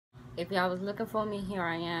If y'all was looking for me, here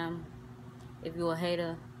I am. If you a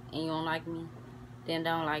hater and you don't like me, then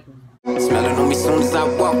don't like me. Smelling on me soon as I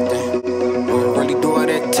walked in. Don't really do all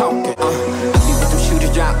that talking. I see what them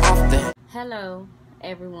shooters drive often. Hello,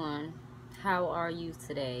 everyone. How are you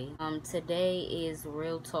today? Today is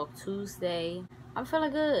Real Talk Tuesday. I'm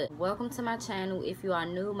feeling good. Welcome to my channel. If you are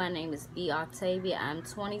new, my name is Octavia. I'm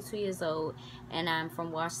 22 years old and I'm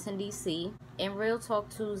from Washington, D.C. In Real Talk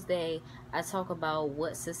Tuesday, I talk about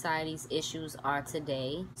what society's issues are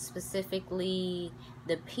today, specifically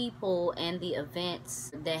the people and the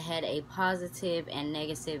events that had a positive and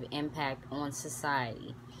negative impact on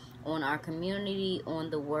society, on our community,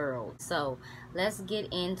 on the world. So let's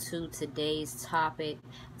get into today's topic.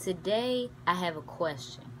 Today I have a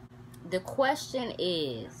question. The question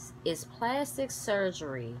is plastic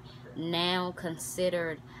surgery now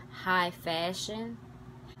considered high fashion?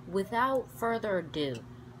 Without further ado,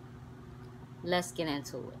 let's get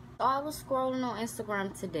into it. So I was scrolling on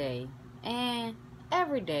Instagram today, and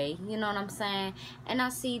every day, you know what I'm saying, and I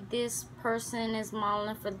see this person is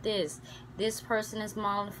modeling for this person is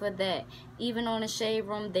modeling for that. Even on the Shade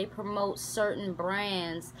Room, they promote certain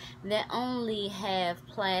brands that only have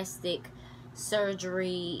plastic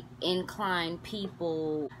surgery inclined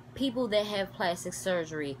people that have plastic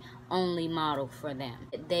surgery only model for them.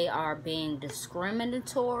 They are being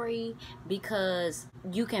discriminatory because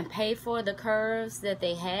you can pay for the curves that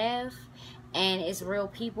they have, and it's real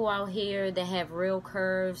people out here that have real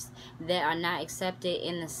curves that are not accepted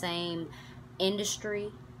in the same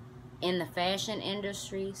industry, in the fashion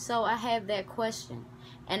industry. So I have that question,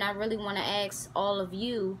 and I really want to ask all of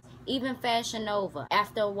you, even Fashionnova.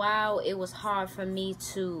 After a while, it was hard for me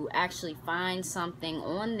to actually find something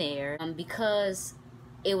on there because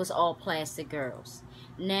it was all plastic girls.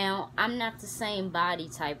 Now, I'm not the same body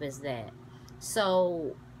type as that,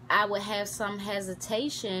 so I would have some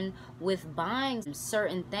hesitation with buying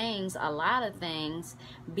certain things, a lot of things,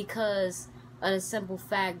 because of the simple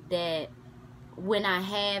fact that when I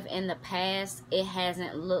have in the past, it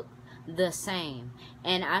hasn't looked the same.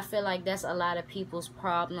 And I feel like that's a lot of people's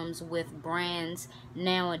problems with brands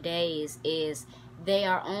nowadays, is they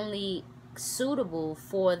are only suitable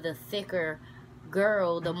for the thicker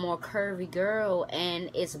girl, the more curvy girl, and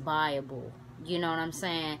it's buyable. You know what I'm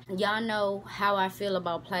saying? Y'all know how I feel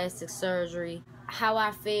about plastic surgery. How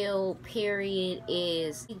I feel, period,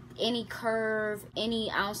 is any curve,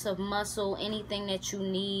 any ounce of muscle, anything that you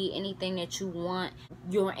need, anything that you want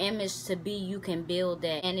your image to be, you can build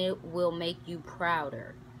that, and it will make you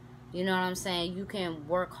prouder. You know what I'm saying? You can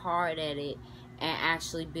work hard at it and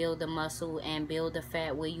actually build the muscle and build the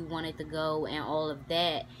fat where you want it to go and all of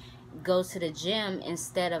that. Go to the gym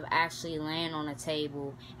instead of actually laying on a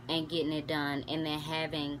table and getting it done and then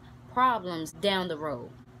having problems down the road.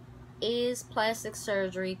 Is plastic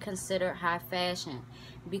surgery considered high fashion?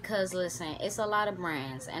 Because listen, it's a lot of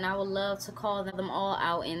brands, and I would love to call them all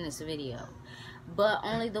out in this video, but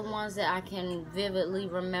only the ones that I can vividly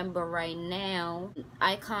remember right now.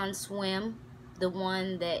 Icon Swim, the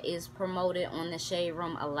one that is promoted on the Shade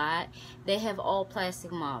Room a lot, they have all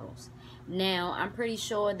plastic models. Now, I'm pretty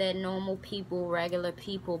sure that normal people, regular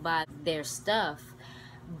people, buy their stuff,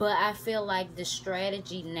 but I feel like the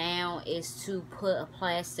strategy now is to put a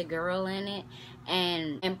plastic girl in it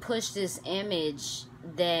and push this image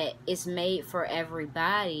that is made for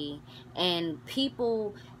everybody. And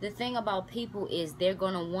people, the thing about people is they're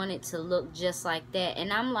gonna want it to look just like that,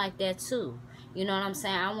 and I'm like that too. You know what I'm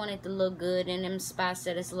saying? I want it to look good in them spots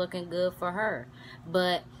that it's looking good for her,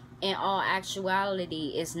 but in all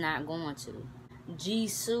actuality, it's not going to.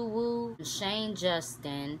 Gsuwoo, Shane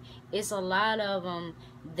Justin, it's a lot of them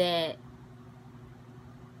that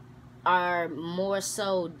are more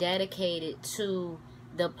so dedicated to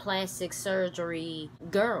the plastic surgery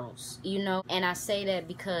girls, you know. And I say that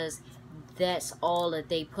because that's all that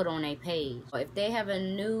they put on their page. If they have a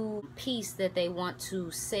new piece that they want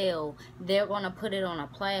to sell, they're going to put it on a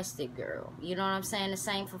plastic girl. You know what I'm saying? The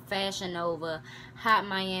same for Fashionnova, Hot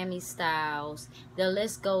Miami Styles, the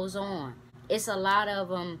list goes on. It's a lot of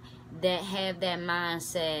them that have that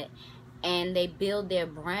mindset, and they build their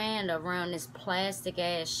brand around this plastic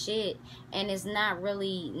ass shit, and it's not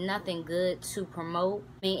really nothing good to promote.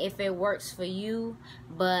 I mean, if it works for you,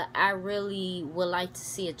 but I really would like to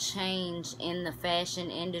see a change in the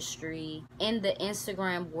fashion industry, in the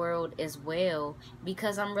Instagram world as well,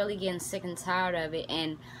 because I'm really getting sick and tired of it.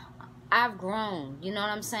 And I've grown, you know what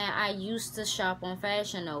I'm saying? I used to shop on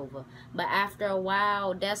Fashionnova, but after a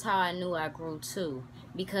while, that's how I knew I grew too,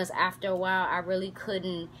 because after a while I really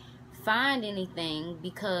couldn't find anything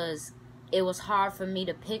because it was hard for me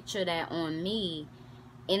to picture that on me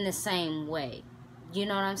in the same way. You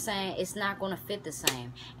know what I'm saying? It's not going to fit the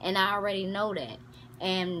same. And I already know that.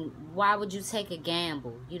 And why would you take a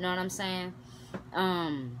gamble? You know what I'm saying?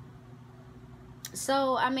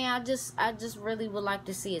 So I mean, I just really would like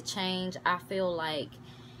to see a change. I feel like,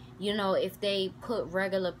 you know, if they put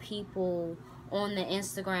regular people on the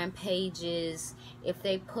Instagram pages, if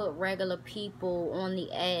they put regular people on the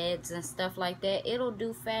ads and stuff like that, it'll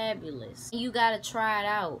do fabulous. You gotta try it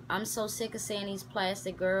out. I'm so sick of seeing these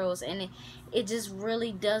plastic girls, and it just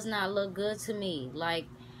really does not look good to me. Like,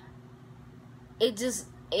 it just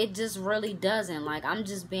really doesn't. Like, I'm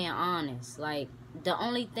just being honest. Like, the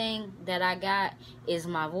only thing that I got is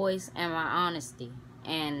my voice and my honesty,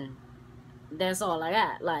 and that's all I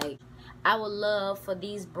got. Like, I would love for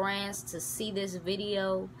these brands to see this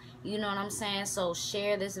video, you know what I'm saying? So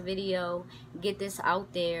share this video, get this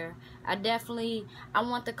out there. I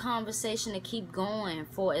want the conversation to keep going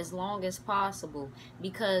for as long as possible,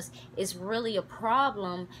 because it's really a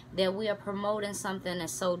problem that we are promoting something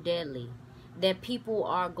that's so deadly, that people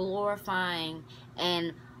are glorifying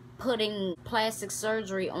and putting plastic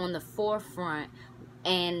surgery on the forefront,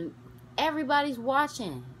 and everybody's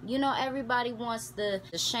watching. You know, everybody wants the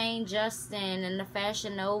Shane Justin and the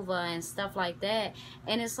Fashionnova and stuff like that.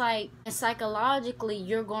 And it's like, psychologically,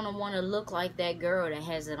 you're going to want to look like that girl that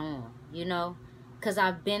has it on, you know? Because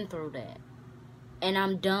I've been through that. And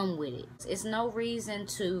I'm done with it. It's no reason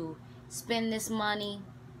to spend this money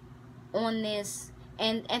on this.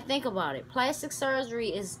 And think about it. Plastic surgery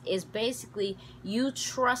is basically you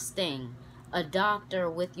trusting a doctor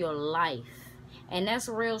with your life. And that's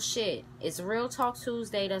real shit. It's Real Talk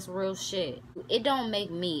Tuesday. That's real shit. It don't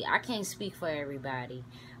make me, I can't speak for everybody,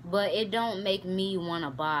 but it don't make me want to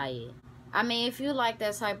buy it. I mean, if you like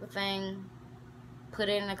that type of thing, put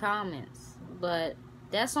it in the comments. But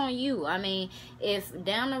that's on you. I mean, if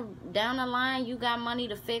down the line you got money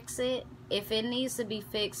to fix it, if it needs to be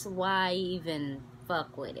fixed, why even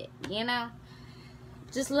fuck with it? You know?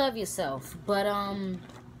 Just love yourself. But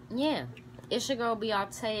yeah. It's your girl,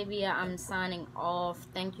 Octavia. I'm signing off.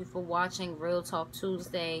 Thank you for watching Real Talk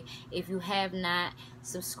Tuesday. If you have not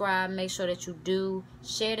subscribed, make sure that you do.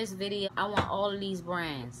 Share this video. I want all of these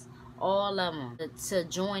brands, all of them, to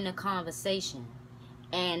join the conversation.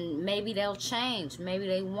 And maybe they'll change. Maybe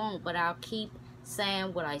they won't. But I'll keep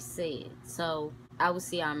saying what I said. So I will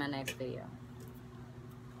see y'all in my next video.